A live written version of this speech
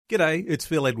G'day, it's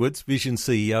Phil Edwards, Vision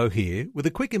CEO here, with a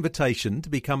quick invitation to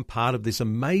become part of this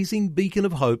amazing beacon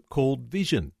of hope called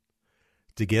Vision.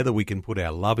 Together we can put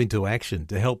our love into action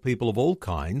to help people of all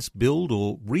kinds build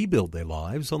or rebuild their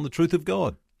lives on the truth of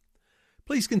God.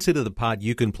 Please consider the part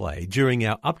you can play during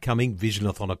our upcoming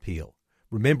Visionathon appeal,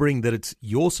 remembering that it's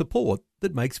your support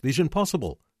that makes Vision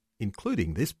possible,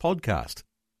 including this podcast.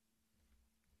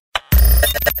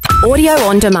 Audio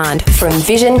on demand from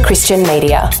Vision Christian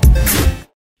Media.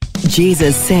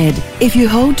 Jesus said, "If you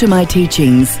hold to my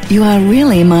teachings, you are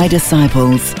really my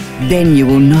disciples. Then you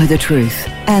will know the truth,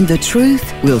 and the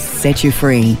truth will set you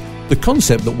free." The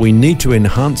concept that we need to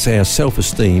enhance our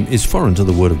self-esteem is foreign to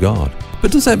the Word of God.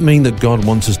 But does that mean that God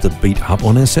wants us to beat up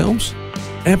on ourselves?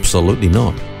 Absolutely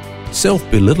not.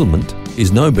 Self-belittlement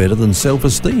is no better than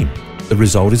self-esteem. The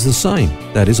result is the same.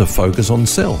 That is a focus on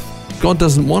self. God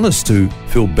doesn't want us to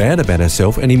feel bad about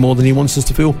ourselves any more than He wants us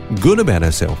to feel good about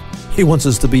ourselves. He wants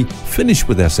us to be finished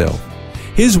with ourselves.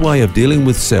 His way of dealing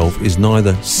with self is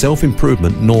neither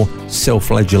self-improvement nor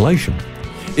self-flagellation.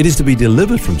 It is to be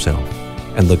delivered from self.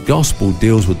 And the gospel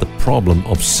deals with the problem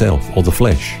of self or the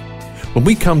flesh. When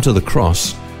we come to the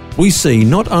cross, we see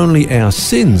not only our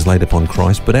sins laid upon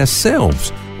Christ, but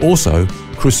ourselves also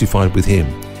crucified with Him.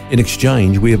 In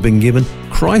exchange, we have been given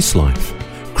Christ's life.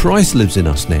 Christ lives in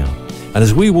us now. And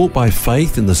as we walk by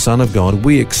faith in the Son of God,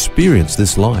 we experience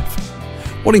this life.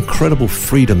 What incredible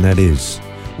freedom that is.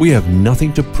 We have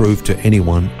nothing to prove to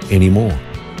anyone anymore.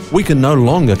 We can no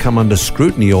longer come under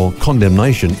scrutiny or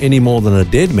condemnation any more than a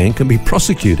dead man can be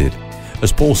prosecuted.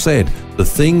 As Paul said, the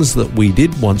things that we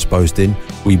did once boast in,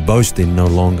 we boast in no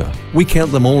longer. We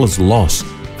count them all as loss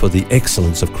for the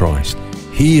excellence of Christ.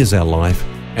 He is our life,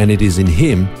 and it is in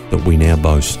Him that we now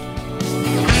boast.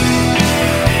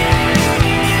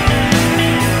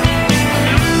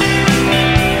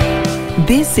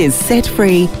 This is Set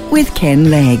Free with Ken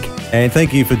Legg. And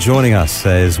thank you for joining us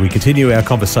as we continue our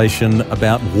conversation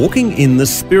about walking in the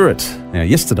Spirit. Now,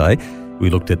 yesterday, we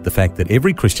looked at the fact that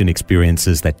every Christian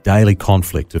experiences that daily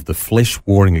conflict of the flesh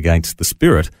warring against the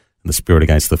Spirit and the Spirit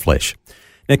against the flesh.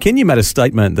 Now, Ken, you made a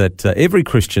statement that every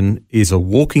Christian is a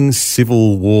walking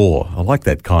civil war. I like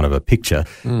that kind of a picture.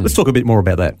 Let's talk a bit more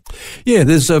about that. Yeah,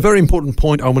 there's a very important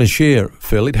point I want to share,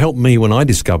 Phil. It helped me when I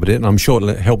discovered it, and I'm sure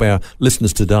it'll help our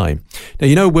listeners today. Now,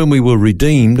 you know, when we were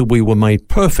redeemed, we were made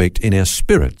perfect in our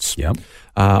spirits. Yeah.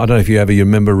 I don't know if you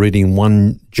remember reading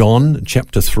 1 John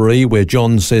chapter 3, where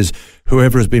John says,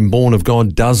 "Whoever has been born of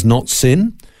God does not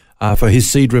sin. For his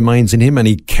seed remains in him, and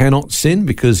he cannot sin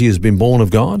because he has been born of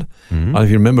God." I don't know if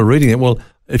you remember reading it. Well,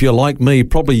 if you're like me,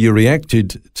 probably you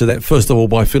reacted to that first of all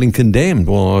by feeling condemned.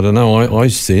 Well, I don't know, I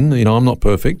sin, I'm not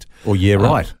perfect. Or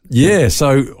right.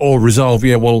 Or resolve,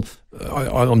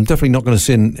 I'm definitely not going to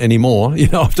sin anymore,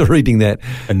 after reading that.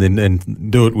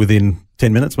 And do it within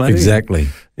 10 minutes, maybe? Exactly.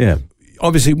 Yeah.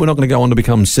 Obviously, we're not going to go on to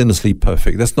become sinlessly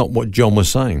perfect. That's not what John was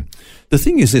saying. The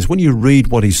thing is this, when you read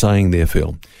what he's saying there,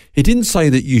 Phil, he didn't say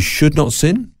that you should not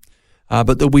sin,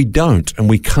 but that we don't and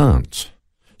we can't.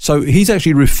 So he's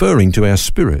actually referring to our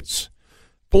spirits.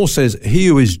 Paul says, "He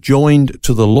who is joined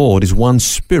to the Lord is one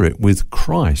spirit with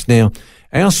Christ." Now,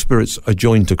 our spirits are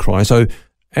joined to Christ, so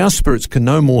our spirits can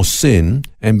no more sin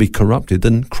and be corrupted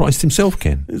than Christ himself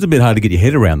can. It's a bit hard to get your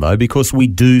head around, though, because we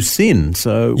do sin.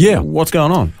 So what's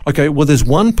going on? Okay, well, there's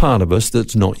one part of us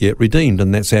that's not yet redeemed,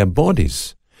 and that's our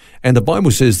bodies. And the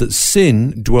Bible says that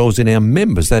sin dwells in our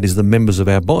members, that is, the members of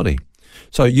our body.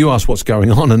 So you ask what's going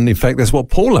on, and in fact, that's what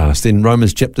Paul asked in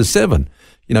Romans chapter 7.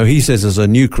 He says as a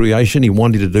new creation, he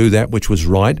wanted to do that which was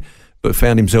right, but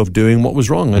found himself doing what was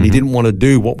wrong. And he didn't want to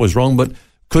do what was wrong, but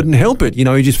couldn't help it. He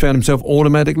just found himself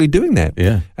automatically doing that.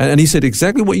 Yeah. And he said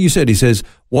exactly what you said. He says,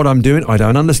 what I'm doing, I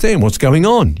don't understand. What's going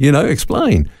on?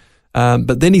 Explain.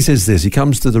 But then he says this, he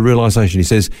comes to the realization, he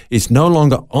says, it's no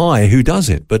longer I who does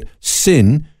it, but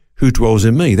sin who dwells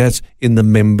in me. That's in the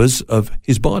members of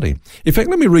his body. In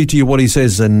fact, let me read to you what he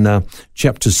says in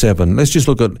chapter 7. Let's just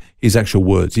look at his actual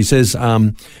words. He says,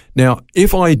 now,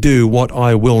 if I do what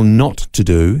I will not to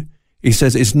do, he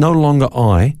says, it's no longer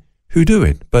I who do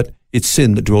it, but it's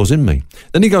sin that dwells in me.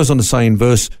 Then he goes on to say in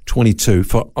verse 22,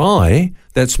 for I,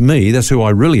 that's me, that's who I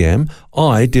really am,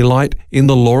 I delight in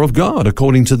the law of God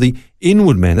according to the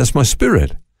inward man, that's my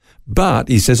spirit. But,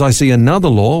 he says, I see another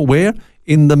law where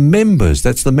in the members,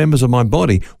 that's the members of my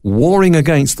body, warring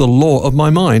against the law of my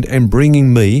mind and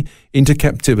bringing me into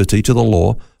captivity to the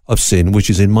law of sin which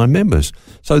is in my members.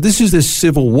 So this is this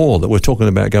civil war that we're talking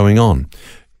about going on.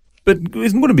 But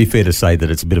wouldn't it be fair to say that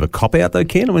it's a bit of a cop-out though,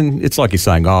 Ken? I mean, it's like you're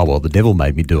saying, oh, well, the devil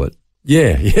made me do it.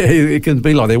 Yeah, it can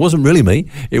be like that. It wasn't really me.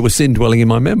 It was sin dwelling in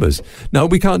my members. No,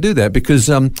 we can't do that because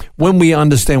when we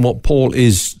understand what Paul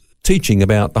is teaching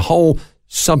about the whole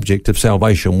subject of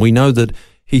salvation, we know that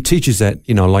he teaches that,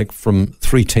 like from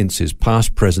 3 tenses,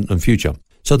 past, present, and future.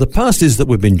 So the past is that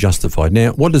we've been justified.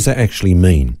 Now, what does that actually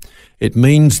mean? It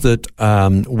means that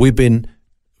we've been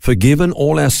forgiven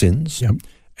all our sins. Yep.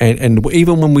 And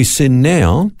even when we sin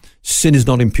now, sin is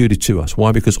not imputed to us.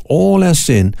 Why? Because all our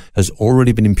sin has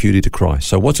already been imputed to Christ.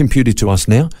 So what's imputed to us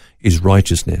now is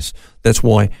righteousness. That's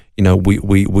why,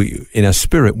 we in our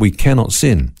spirit, we cannot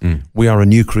sin. We are a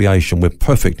new creation. We're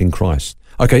perfect in Christ.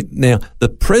 Okay, now the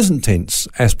present tense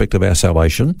aspect of our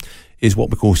salvation is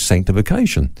what we call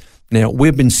sanctification. Now,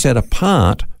 we've been set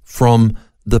apart from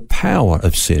the power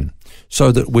of sin,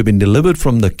 so that we've been delivered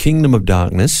from the kingdom of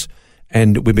darkness,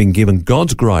 and we've been given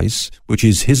God's grace, which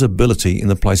is his ability in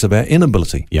the place of our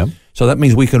inability. Yep. So that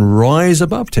means we can rise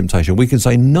above temptation. We can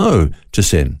say no to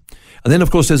sin. And then,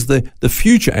 of course, there's the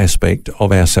future aspect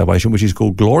of our salvation, which is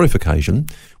called glorification,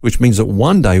 which means that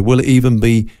one day we'll even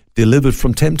be delivered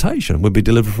from temptation. We'll be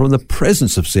delivered from the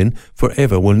presence of sin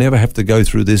forever. We'll never have to go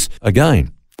through this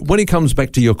again. When it comes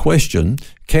back to your question,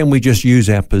 can we just use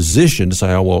our position to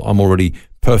say, oh, well, I'm already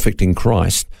perfect in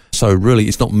Christ, so really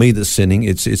it's not me that's sinning,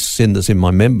 it's sin that's in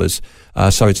my members,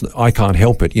 so I can't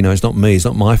help it, it's not me, it's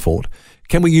not my fault.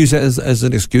 Can we use that as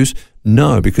an excuse?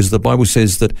 No, because the Bible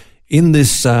says that in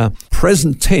this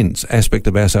present tense aspect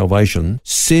of our salvation,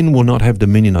 sin will not have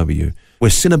dominion over you. Where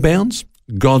sin abounds,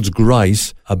 God's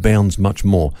grace abounds much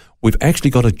more. We've actually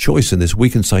got a choice in this.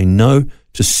 We can say no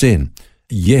to sin,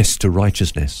 yes to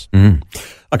righteousness.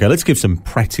 Okay, let's give some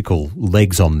practical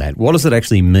legs on that. What does it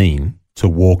actually mean to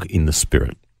walk in the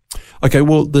Spirit? Okay,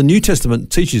 well, the New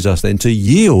Testament teaches us then to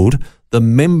yield the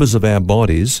members of our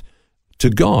bodies to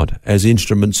God as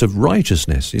instruments of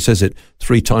righteousness. He says it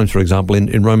 3 times, for example,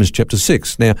 in Romans chapter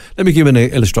 6. Now, let me give an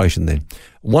illustration then.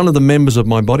 One of the members of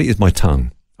my body is my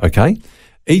tongue, okay?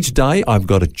 Each day I've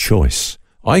got a choice.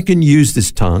 I can use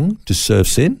this tongue to serve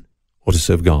sin or to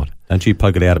serve God. Don't you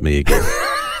poke it out at me again.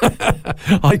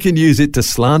 I can use it to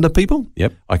slander people.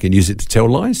 Yep. I can use it to tell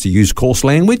lies, to use coarse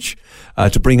language,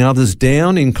 to bring others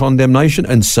down in condemnation,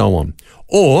 and so on.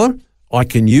 Or I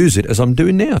can use it, as I'm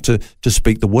doing now, to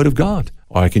speak the word of God.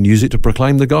 I can use it to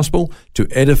proclaim the gospel, to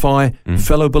edify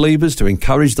fellow believers, to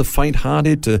encourage the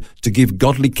faint-hearted, to give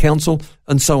godly counsel,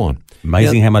 and so on.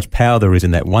 Amazing how much power there is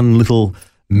in that one little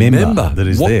member that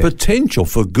is what there. Potential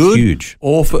for good Huge.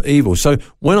 Or for evil. So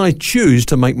when I choose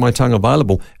to make my tongue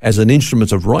available as an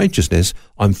instrument of righteousness,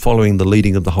 I'm following the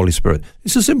leading of the Holy Spirit.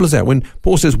 It's as simple as that. When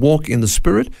Paul says walk in the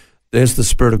Spirit, there's the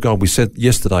Spirit of God. We said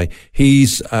yesterday,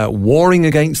 he's warring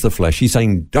against the flesh. He's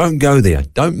saying, don't go there.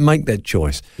 Don't make that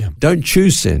choice. Yeah. Don't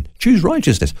choose sin. Choose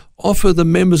righteousness. Offer the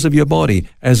members of your body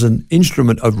as an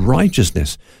instrument of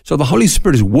righteousness. So the Holy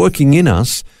Spirit is working in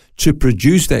us to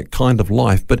produce that kind of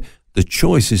life, but the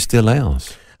choice is still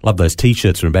ours. Love those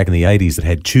T-shirts from back in the 80s that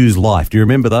had choose life. Do you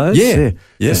remember those? Yeah.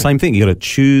 The same thing. You got to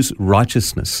choose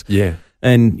righteousness. Yeah.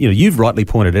 And, you've rightly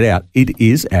pointed it out. It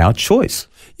is our choice.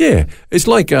 Yeah, it's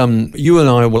like you and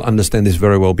I will understand this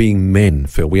very well, being men,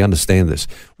 Phil. We understand this.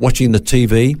 Watching the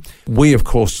TV, we, of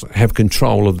course, have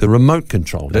control of the remote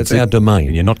control. That's our domain.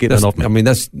 And you're not getting it off me. I mean,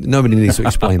 nobody needs to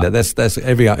explain that.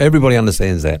 Everybody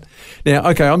understands that. Now,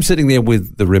 okay, I'm sitting there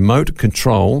with the remote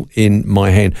control in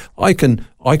my hand. I can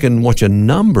watch a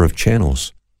number of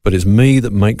channels, but it's me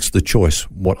that makes the choice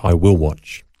what I will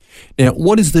watch. Now,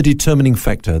 what is the determining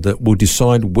factor that will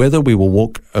decide whether we will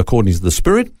walk according to the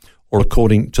Spirit or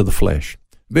according to the flesh?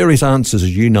 Various answers,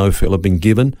 as you know, Phil, have been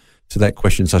given to that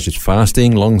question, such as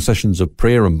fasting, long sessions of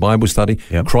prayer and Bible study,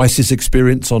 crisis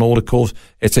experience on altar calls,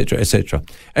 etc., etc.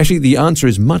 Actually, the answer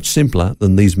is much simpler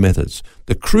than these methods.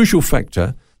 The crucial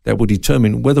factor that will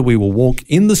determine whether we will walk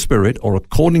in the Spirit or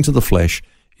according to the flesh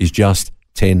is just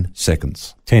 10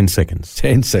 seconds. 10 seconds.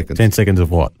 10 seconds. 10 seconds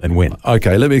of what and when?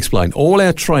 Okay, let me explain. All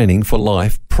our training for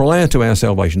life prior to our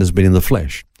salvation has been in the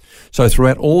flesh. So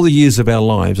throughout all the years of our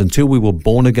lives until we were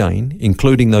born again,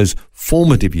 including those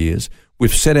formative years,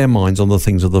 we've set our minds on the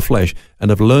things of the flesh and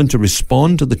have learned to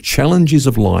respond to the challenges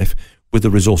of life with the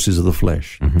resources of the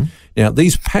flesh. Mm-hmm. Now,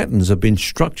 these patterns have been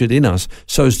structured in us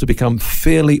so as to become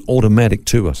fairly automatic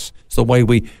to us. It's the way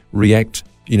we react,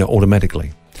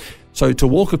 automatically. So to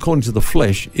walk according to the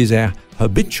flesh is our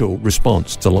habitual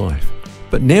response to life.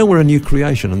 But now we're a new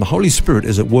creation and the Holy Spirit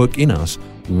is at work in us,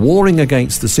 warring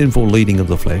against the sinful leading of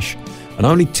the flesh. And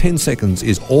only 10 seconds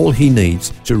is all he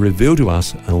needs to reveal to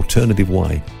us an alternative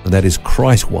way. And that is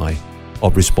Christ's way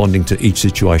of responding to each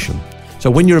situation.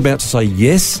 So when you're about to say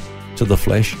yes to the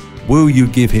flesh, will you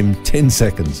give him 10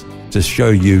 seconds to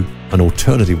show you an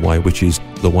alternative way, which is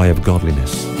the way of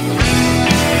godliness?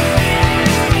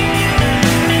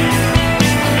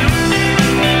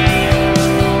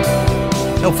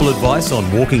 helpful advice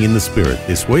on walking in the Spirit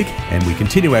this week, and we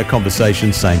continue our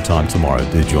conversation same time tomorrow.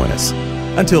 Do join us.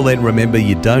 Until then, remember,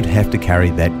 you don't have to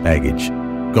carry that baggage.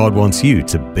 God wants you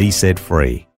to be set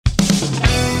free.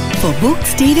 For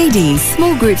books, DVDs,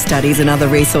 small group studies and other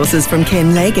resources from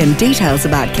Ken Legg and details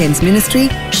about Ken's ministry,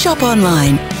 shop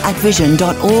online at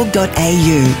vision.org.au.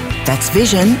 That's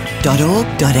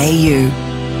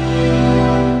vision.org.au.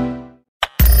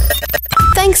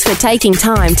 Thanks for taking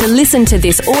time to listen to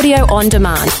this audio on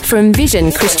demand from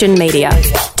Vision Christian Media.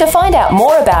 To find out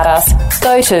more about us,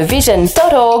 go to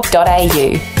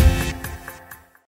vision.org.au.